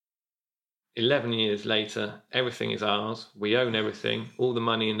11 years later, everything is ours. We own everything. All the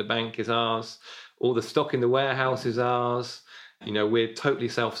money in the bank is ours. All the stock in the warehouse is ours. We're totally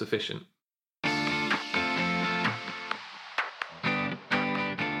self-sufficient.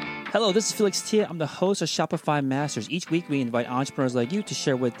 Hello, this is Felix Tia. I'm the host of Shopify Masters. Each week, we invite entrepreneurs like you to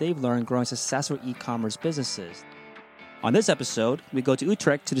share what they've learned growing successful e-commerce businesses. On this episode, we go to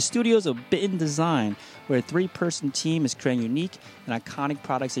Utrecht to the studios of Bitten Design, where a 3-person team is creating unique and iconic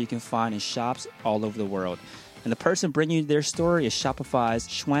products that you can find in shops all over the world. And the person bringing you their story is Shopify's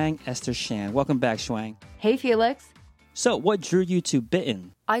Xuang Esther Shan. Welcome back, Xuang. Hey, Felix. So, what drew you to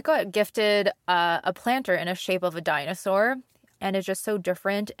Bitten? I got gifted a planter in the shape of a dinosaur, and it's just so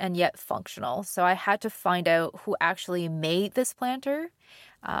different and yet functional. So I had to find out who actually made this planter.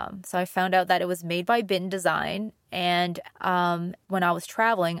 So I found out that it was made by Bitten Design. And when I was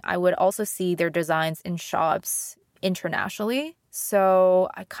traveling, I would also see their designs in shops internationally. So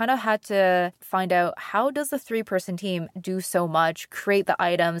I kind of had to find out, how does the 3-person team do so much, create the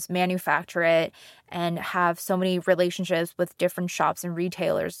items, manufacture it, and have so many relationships with different shops and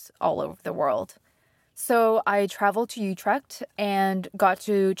retailers all over the world. So I traveled to Utrecht and got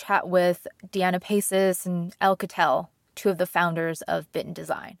to chat with Deanna Paces and Elle Cattell, 2 of the founders of Bitten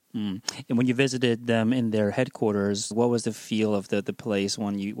Design. And when you visited them in their headquarters, what was the feel of the place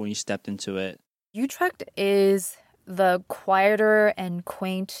when you stepped into it? Utrecht is the quieter and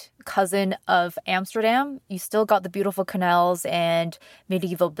quaint cousin of Amsterdam. You still got the beautiful canals and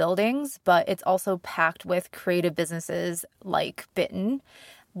medieval buildings, but it's also packed with creative businesses like Bitten.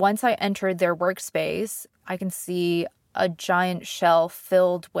 Once I entered their workspace, I can see a giant shelf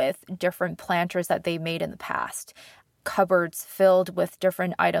filled with different planters that they made in the past. Cupboards filled with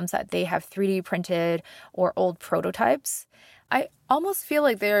different items that they have 3D printed or old prototypes. I almost feel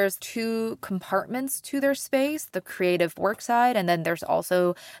like there's 2 compartments to their space, the creative work side, and then there's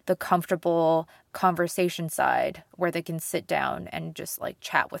also the comfortable conversation side where they can sit down and just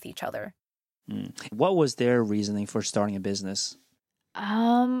chat with each other. What was their reasoning for starting a business?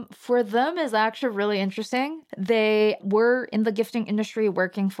 For them is actually really interesting. They were in the gifting industry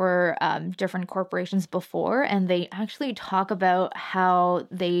working for different corporations before, and they actually talk about how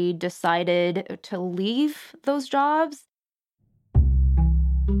they decided to leave those jobs.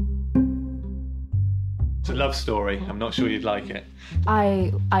 It's a love story. I'm not sure you'd like it.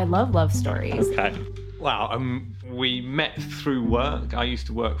 I love love stories. Okay. Well, we met through work. I used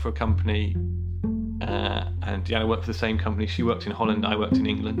to work for a company, and Deanna worked for the same company. She worked in Holland, I worked in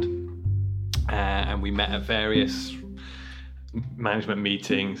England. And we met at various management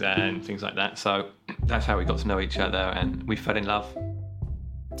meetings and things like that. So that's how we got to know each other, and we fell in love.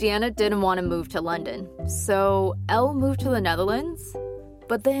 Deanna didn't want to move to London, so Elle moved to the Netherlands.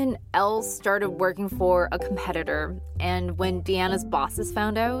 But then Elle started working for a competitor, and when Deanna's bosses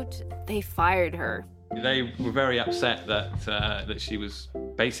found out, they fired her. They were very upset that she was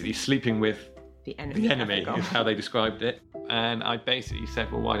basically sleeping with the enemy is how they described it. And I basically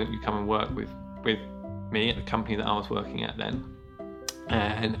said, well, why don't you come and work with me at the company that I was working at then?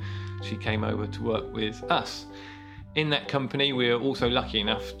 And she came over to work with us. In that company, we were also lucky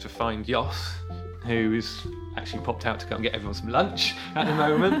enough to find Jos, who is actually popped out to go and get everyone some lunch at the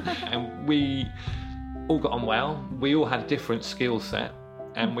moment. And we all got on well. We all had a different skill set,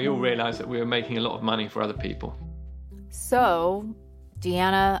 and we all realised that we were making a lot of money for other people. So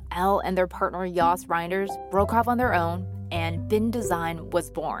Deanna, Elle, and their partner Jos Reinders broke off on their own, and Bitten Design was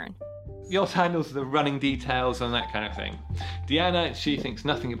born. Jos handles the running details and that kind of thing. Deanna, she thinks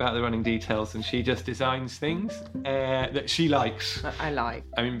nothing about the running details, and she just designs things that she likes. I like.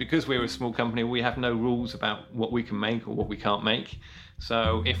 I mean, because we're a small company, we have no rules about what we can make or what we can't make.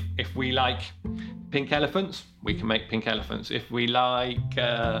 So if we like pink elephants, we can make pink elephants. If we like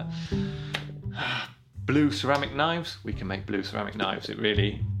blue ceramic knives, we can make blue ceramic knives.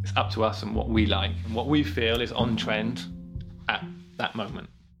 It's up to us and what we like and what we feel is on trend at that moment.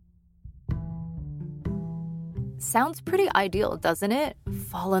 Sounds pretty ideal, doesn't it?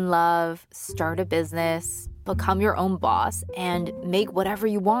 Fall in love, start a business, become your own boss, and make whatever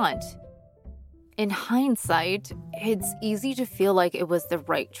you want. In hindsight, it's easy to feel like it was the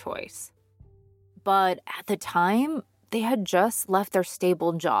right choice. But at the time, they had just left their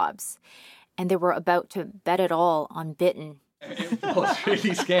stable jobs, and they were about to bet it all on Bitten. It was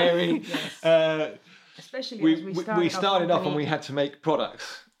really scary. Yes. Especially as we started off and we had to make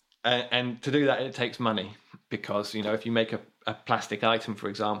products. And to do that, it takes money. Because, if you make a plastic item, for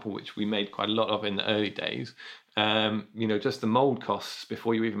example, which we made quite a lot of in the early days, just the mold costs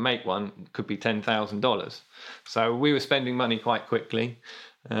before you even make one could be $10,000. So we were spending money quite quickly.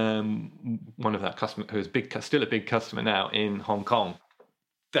 One of our customers, who is still a big customer now in Hong Kong,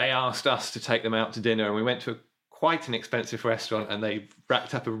 they asked us to take them out to dinner, and we went to quite an expensive restaurant, and they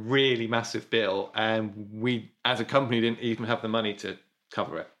racked up a really massive bill, and we, as a company, didn't even have the money to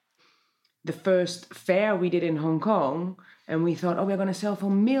cover it. The first fair we did in Hong Kong, and we thought, we're going to sell for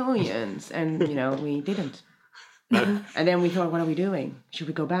millions, and we didn't. And then we thought, what are we doing? Should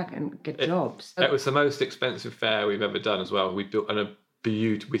we go back and get jobs? That was the most expensive fair we've ever done as well. We built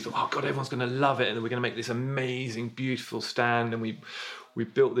we thought, oh God, everyone's going to love it, and then we're going to make this amazing, beautiful stand, and we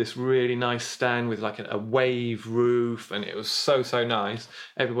built this really nice stand with like a wave roof, and it was so nice.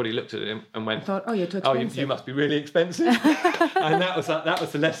 Everybody looked at it and went, I thought, you're too expensive. You must be really expensive. And that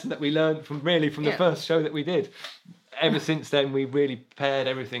was the lesson that we learned from the first show that we did. Ever since then, we really pared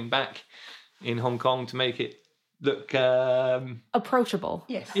everything back in Hong Kong to make it look approachable.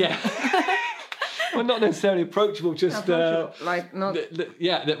 Yes. Yeah. Well, not necessarily approachable, just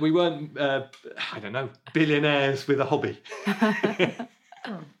that we weren't billionaires with a hobby.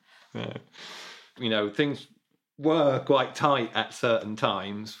 Things were quite tight at certain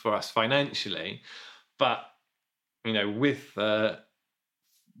times for us financially, but with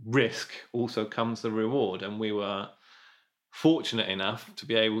risk also comes the reward, and we were fortunate enough to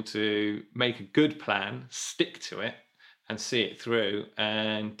be able to make a good plan, stick to it, and see it through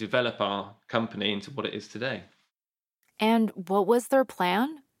and develop our company into what it is today. And what was their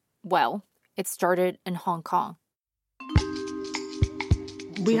plan? Well, it started in Hong Kong.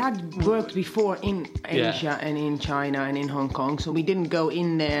 We had worked before in Asia and in China and in Hong Kong, so we didn't go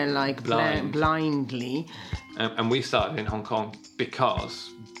in there like blindly. And we started in Hong Kong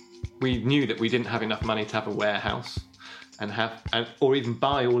because we knew that we didn't have enough money to have a warehouse or even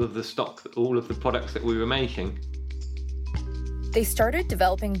buy all of the stock, all of the products that we were making. They started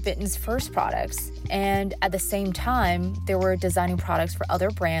developing Bitten's first products, and at the same time, they were designing products for other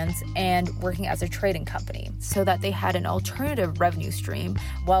brands and working as a trading company so that they had an alternative revenue stream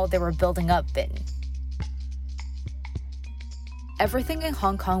while they were building up Bitten. Everything in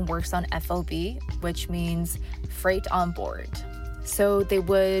Hong Kong works on FOB, which means freight on board. So they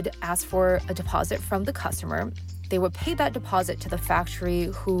would ask for a deposit from the customer. They would pay that deposit to the factory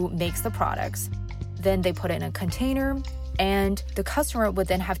who makes the products. Then they put it in a container, and the customer would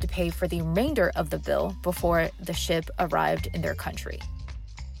then have to pay for the remainder of the bill before the ship arrived in their country.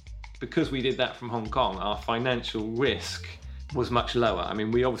 Because we did that from Hong Kong, our financial risk was much lower. I mean,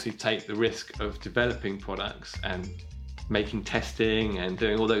 we obviously take the risk of developing products and making testing and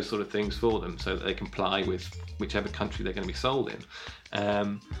doing all those sort of things for them so that they comply with whichever country they're going to be sold in.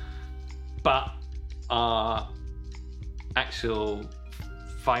 But our actual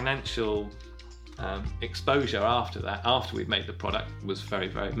financial exposure after we'd made the product, was very,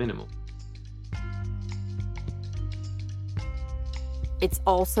 very minimal. It's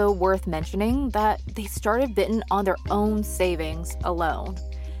also worth mentioning that they started Bitten on their own savings alone.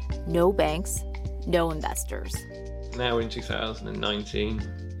 No banks, no investors. Now in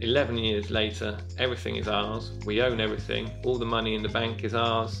 2019, 11 years later, everything is ours. We own everything. All the money in the bank is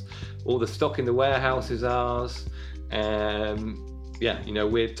ours. All the stock in the warehouse is ours.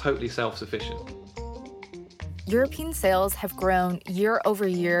 We're totally self-sufficient. European sales have grown year over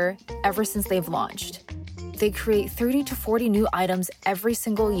year ever since they've launched. They create 30 to 40 new items every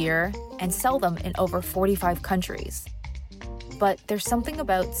single year and sell them in over 45 countries. But there's something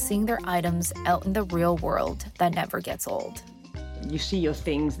about seeing their items out in the real world that never gets old. You see your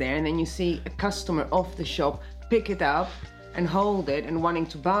things there, and then you see a customer off the shop pick it up and hold it and wanting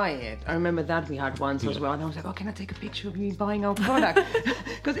to buy it. I remember that we had once as well, and I was like, can I take a picture of you buying our product?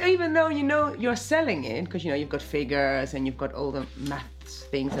 Because even though you're selling it, because you've got figures and you've got all the maths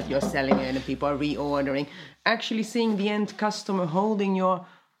things that you're selling it and people are reordering, actually seeing the end customer holding your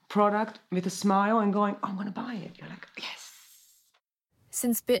product with a smile and going, I'm going to buy it. You're like, yes.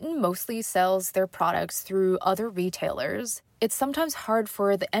 Since Bitten mostly sells their products through other retailers, it's sometimes hard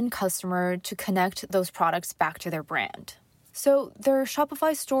for the end customer to connect those products back to their brand. So their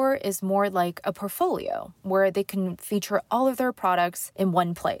Shopify store is more like a portfolio where they can feature all of their products in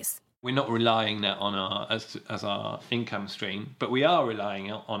one place. We're not relying on as our income stream, but we are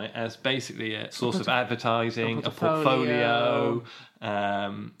relying on it as basically a source of advertising, a portfolio,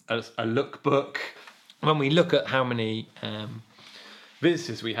 a lookbook. When we look at how many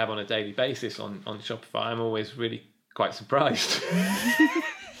visitors we have on a daily basis on Shopify, I'm always really quite surprised.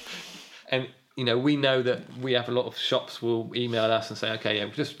 And we know that we have a lot of shops will email us and say, okay,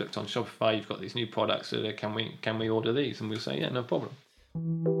 we've just looked on Shopify, you've got these new products, so can we order these? And we'll say, yeah, no problem.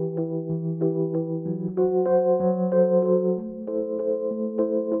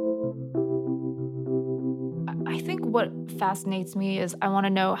 I think what fascinates me is I want to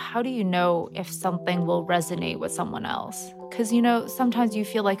know, how do you know if something will resonate with someone else? Because, sometimes you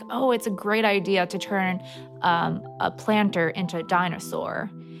feel like, oh, it's a great idea to turn a planter into a dinosaur.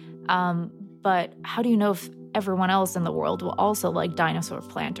 But how do you know if everyone else in the world will also like dinosaur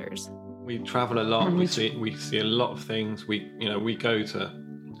planters? We travel a lot. We see a lot of things. We go to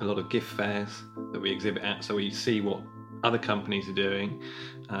a lot of gift fairs that we exhibit at, so we see what other companies are doing.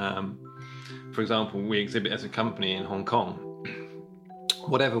 For example, we exhibit as a company in Hong Kong.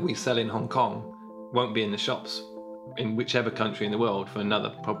 Whatever we sell in Hong Kong won't be in the shops in whichever country in the world for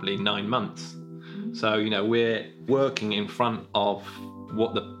another probably 9 months. So, we're working in front of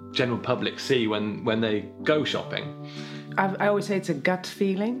what the general public see when they go shopping. I always say it's a gut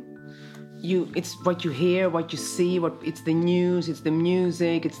feeling. It's what you hear, what you see, it's the news, it's the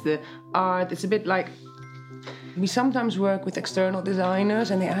music, it's the art. It's a bit like we sometimes work with external designers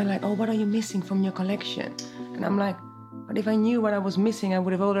and they are like, oh, what are you missing from your collection? And I'm like, but if I knew what I was missing, I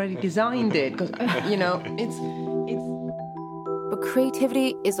would have already designed it. Because, it's... But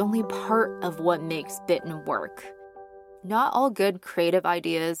creativity is only part of what makes Bitten work. Not all good creative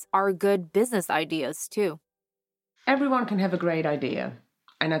ideas are good business ideas, too. Everyone can have a great idea.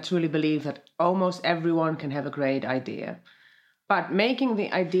 And I truly believe that almost everyone can have a great idea. But making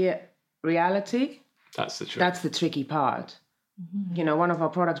the idea reality, that's the trick. That's the tricky part. Mm-hmm. One of our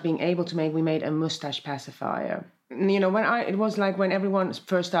products we made a mustache pacifier. It was like when everyone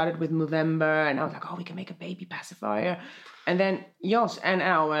first started with Movember, and I was like, oh, we can make a baby pacifier. And then Jos and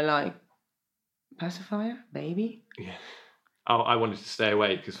Al were like, pacifier? Baby? Yeah. I wanted to stay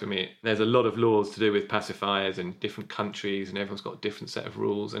away because for me, there's a lot of laws to do with pacifiers in different countries and everyone's got a different set of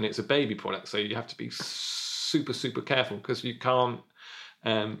rules. And it's a baby product, so you have to be super, super careful because you can't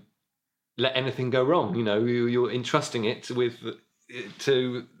let anything go wrong. You're entrusting it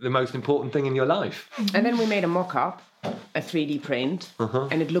to the most important thing in your life. And then we made a mock-up, a 3D print,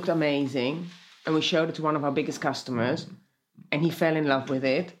 and it looked amazing. And we showed it to one of our biggest customers, and he fell in love with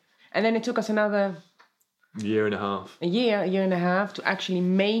it. And then it took us another... a year and a half to actually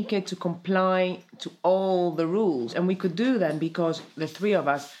make it to comply to all the rules. And we could do that because the three of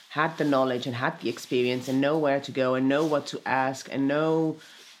us had the knowledge and had the experience and know where to go and know what to ask and know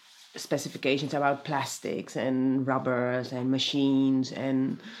specifications about plastics and rubbers and machines.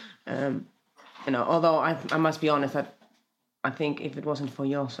 And, although I must be honest that I think if it wasn't for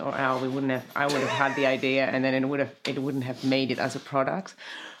Jos or Al, I would have had the idea and then it wouldn't have made it as a product.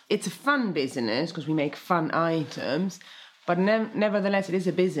 It's a fun business because we make fun items, but nevertheless, it is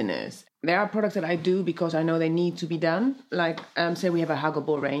a business. There are products that I do because I know they need to be done. Like, say we have a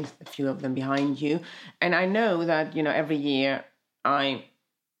huggable range, a few of them behind you. And I know that, every year I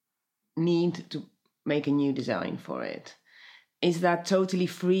need to make a new design for it. Is that totally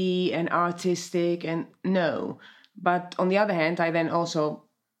free and artistic? And no. But on the other hand, I then also...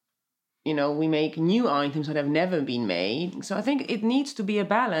 we make new items that have never been made. So I think it needs to be a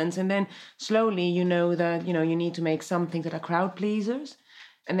balance. And then slowly, that, you need to make some things that are crowd pleasers.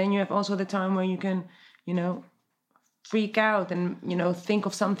 And then you have also the time where you can, freak out and, think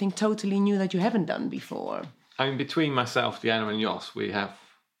of something totally new that you haven't done before. I mean, between myself, Diana and Jos, we have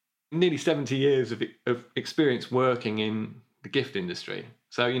nearly 70 years of experience working in the gift industry.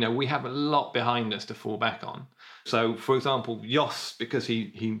 So, we have a lot behind us to fall back on. So, for example, Jos, because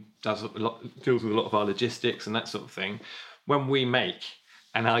he deals with a lot of our logistics and that sort of thing, when we make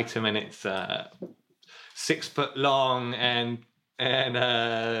an item and it's 6 foot long and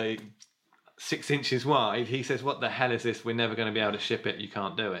 6 inches wide, he says, what the hell is this? We're never going to be able to ship it. You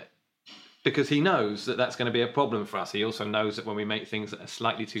can't do it. Because he knows that that's going to be a problem for us. He also knows that when we make things that are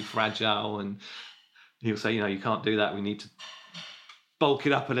slightly too fragile, and he'll say, you can't do that. We need to bulk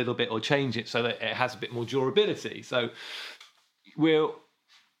it up a little bit or change it so that it has a bit more durability. So we're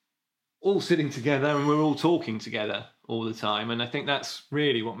all sitting together and we're all talking together all the time. And I think that's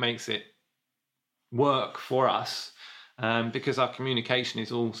really what makes it work for us, because our communication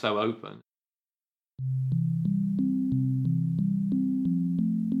is all so open.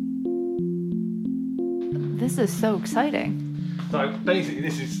 This is so exciting. So basically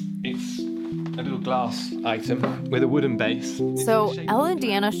it's a little glass item with a wooden base. So Elle and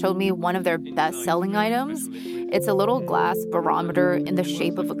Deanna showed me one of their best-selling items. It's a little glass barometer in the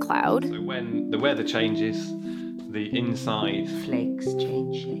shape of a cloud. So when the weather changes, the inside flakes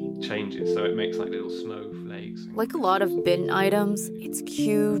changes, so it makes like little snowflakes. Like a lot of Bitten items, it's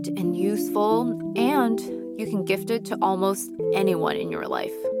cute and useful, and you can gift it to almost anyone in your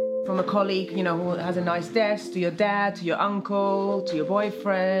life. From a colleague, who has a nice desk, to your dad, to your uncle, to your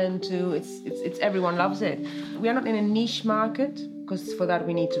boyfriend, it's everyone loves it. We are not in a niche market, because for that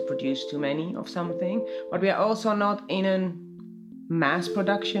we need to produce too many of something, but we are also not in a mass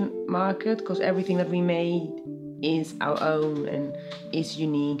production market, because everything that we made is our own and is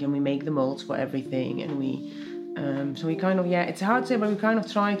unique, and we make the molds for everything, and so we kind of, it's hard to say, but we kind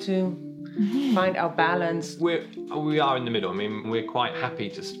of try to find our balance. We are in the middle. I mean, we're quite happy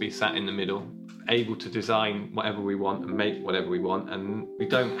to be sat in the middle, able to design whatever we want and make whatever we want, and we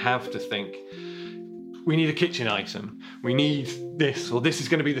don't have to think we need a kitchen item, we need this, or this is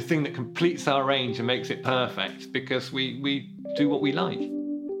going to be the thing that completes our range and makes it perfect, because we do what we like.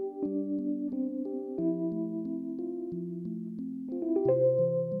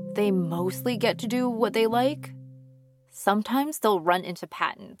 They mostly get to do what they like. Sometimes they'll run into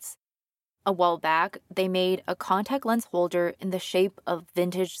patents. A while back, they made a contact lens holder in the shape of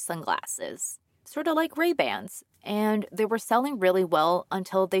vintage sunglasses, sort of like Ray-Bans, and they were selling really well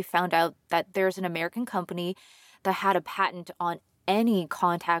until they found out that there's an American company that had a patent on any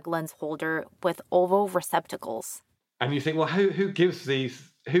contact lens holder with oval receptacles. And you think, well, who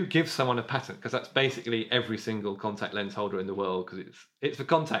gives someone a patent? Because that's basically every single contact lens holder in the world, because it's for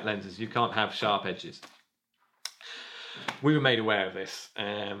contact lenses. You can't have sharp edges. We were made aware of this,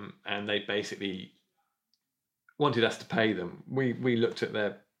 and they basically wanted us to pay them. We looked at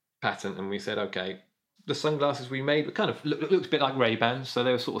their patent and we said, okay, the sunglasses we made were kind of looked a bit like Ray-Bans, so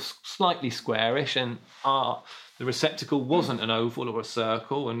they were sort of slightly squarish, and the receptacle wasn't an oval or a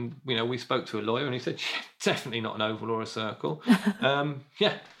circle. And we spoke to a lawyer, and he said, yeah, definitely not an oval or a circle.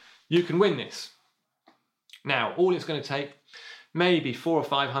 Yeah, you can win this. Now, all it's going to take, maybe $400,000 or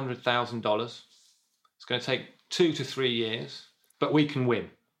 $500,000. It's going to take 2 to 3 years, but we can win.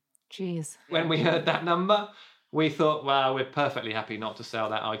 Jeez. When we heard that number, we thought, wow, we're perfectly happy not to sell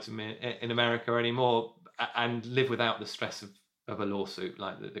that item in America anymore and live without the stress of a lawsuit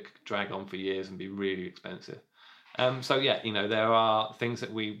that could drag on for years and be really expensive. So yeah, there are things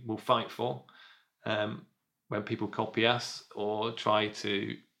that we will fight for when people copy us or try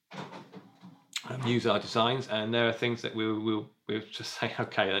to use our designs, and there are things that we'll just say,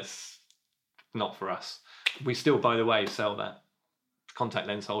 okay, that's not for us. We still, by the way, sell that contact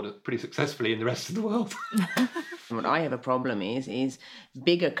lens holder pretty successfully in the rest of the world. What I have a problem is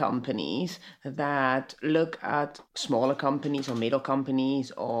bigger companies that look at smaller companies or middle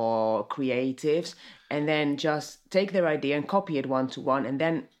companies or creatives and then just take their idea and copy it one-to-one and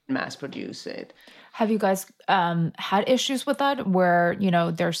then mass produce it. Have you guys had issues with that where,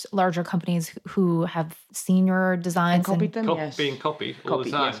 there's larger companies who have seen your designs and copied them? Yes. Being copied all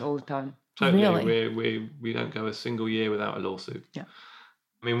the time. Yes, all the time. Totally. Really? We don't go a single year without a lawsuit. Yeah.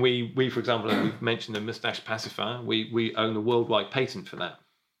 I mean, we for example, we've mentioned the moustache pacifier. We own the worldwide patent for that.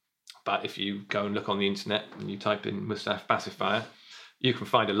 But if you go and look on the internet and you type in moustache pacifier, you can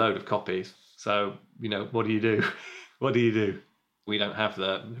find a load of copies. So, what do you do? What do you do? We don't have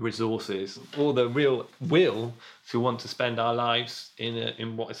the resources or the real will to want to spend our lives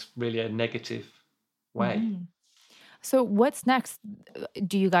in what is really a negative way. Mm-hmm. So what's next?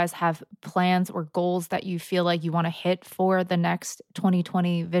 Do you guys have plans or goals that you feel like you want to hit for the next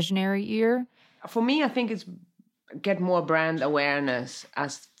 2020 visionary year? For me, I think it's get more brand awareness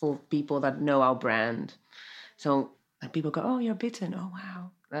as for people that know our brand. So that people go, oh, you're Bitten. Oh,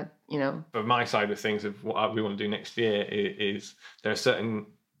 wow. That, But my side of things of what we want to do next year is there are certain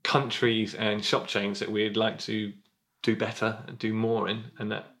countries and shop chains that we'd like to do better and do more in,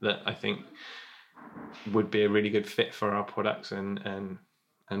 and that I think would be a really good fit for our products and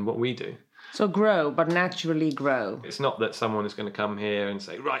what we do. So grow, but naturally grow. It's not that someone is going to come here and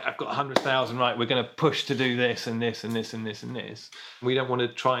say, right, I've got 100,000, right, we're going to push to do this and this and this and this and this. We don't want to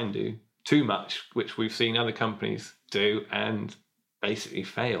try and do too much, which we've seen other companies do and basically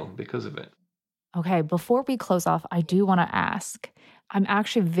fail because of it. Okay, before we close off, I do want to ask, I'm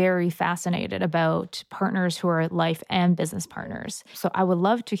actually very fascinated about partners who are life and business partners. So I would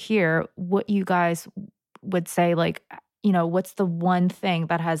love to hear what you guys would say, what's the one thing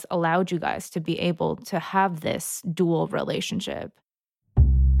that has allowed you guys to be able to have this dual relationship?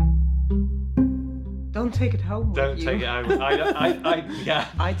 Don't take it home. Don't take it home.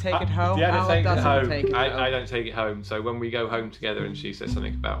 I take it home. Diana takes it home. Take it home. I don't take it home. So when we go home together and she says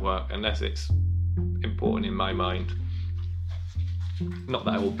something about work, unless it's important in my mind, not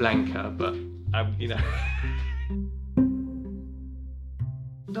that I will blank her, but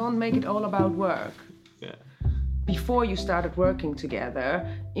Don't make it all about work. Yeah. Before you started working together,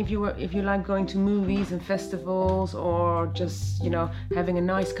 if you like going to movies and festivals or just having a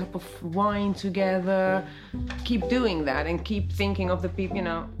nice cup of wine together, keep doing that and keep thinking of the people.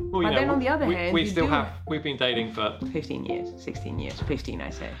 Well, but then on the other hand, we've been dating for 15 years, 16 years, 15 I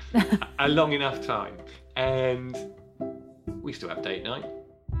say. a long enough time, and we still have date night.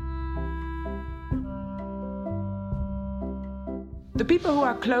 The people who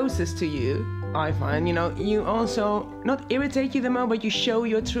are closest to you I find, you also not irritate you the most, but you show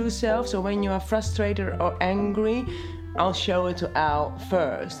your true self. So when you are frustrated or angry, I'll show it to Al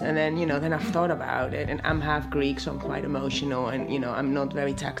first, and then then I've thought about it, and I'm half Greek, so I'm quite emotional, and I'm not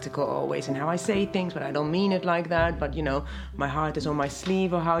very tactical always in how I say things, but I don't mean it like that. But my heart is on my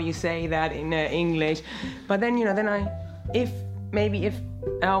sleeve, or how you say that in English. But then if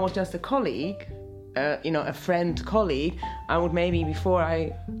Al was just a colleague, a friend colleague, I would maybe before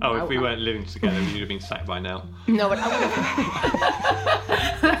I. Oh, if we weren't living together, you'd have been sacked by now. No, but I would have.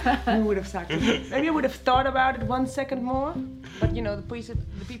 I would have sacked him. Maybe I would have thought about it 1 second more. But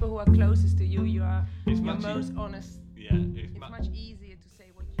the people who are closest to you, you're most honest. Yeah, it's much easier to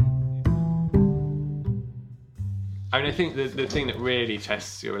say what you. I mean, I think the thing that really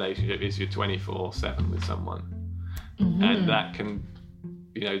tests your relationship is you're 24/7 with someone, and that can.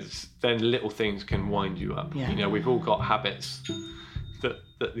 Then little things can wind you up. Yeah. We've all got habits that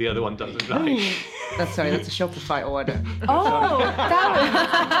the other one doesn't like. That's a Shopify order. Oh,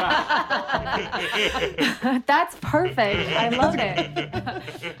 that's perfect. I love it.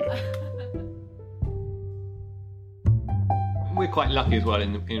 We're quite lucky as well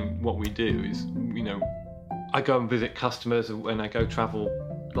in what we do is, I go and visit customers when I go travel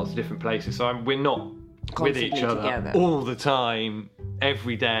lots of different places. So we're not constantly with each other together all the time,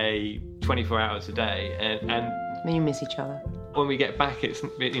 every day, 24 hours a day, and then you miss each other. When we get back, it's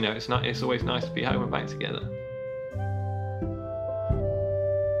always nice to be home and back together.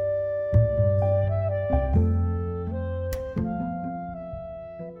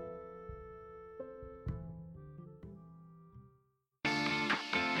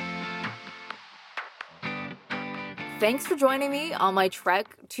 Thanks for joining me on my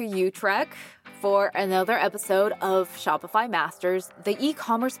trek to Utrecht for another episode of Shopify Masters, the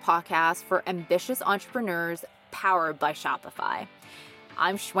e-commerce podcast for ambitious entrepreneurs powered by Shopify.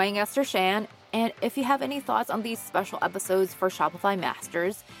 I'm Shuang Esther Shan, and if you have any thoughts on these special episodes for Shopify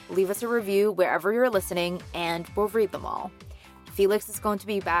Masters, leave us a review wherever you're listening, and we'll read them all. Felix is going to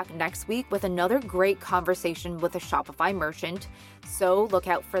be back next week with another great conversation with a Shopify merchant, so look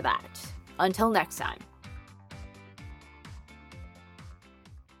out for that. Until next time.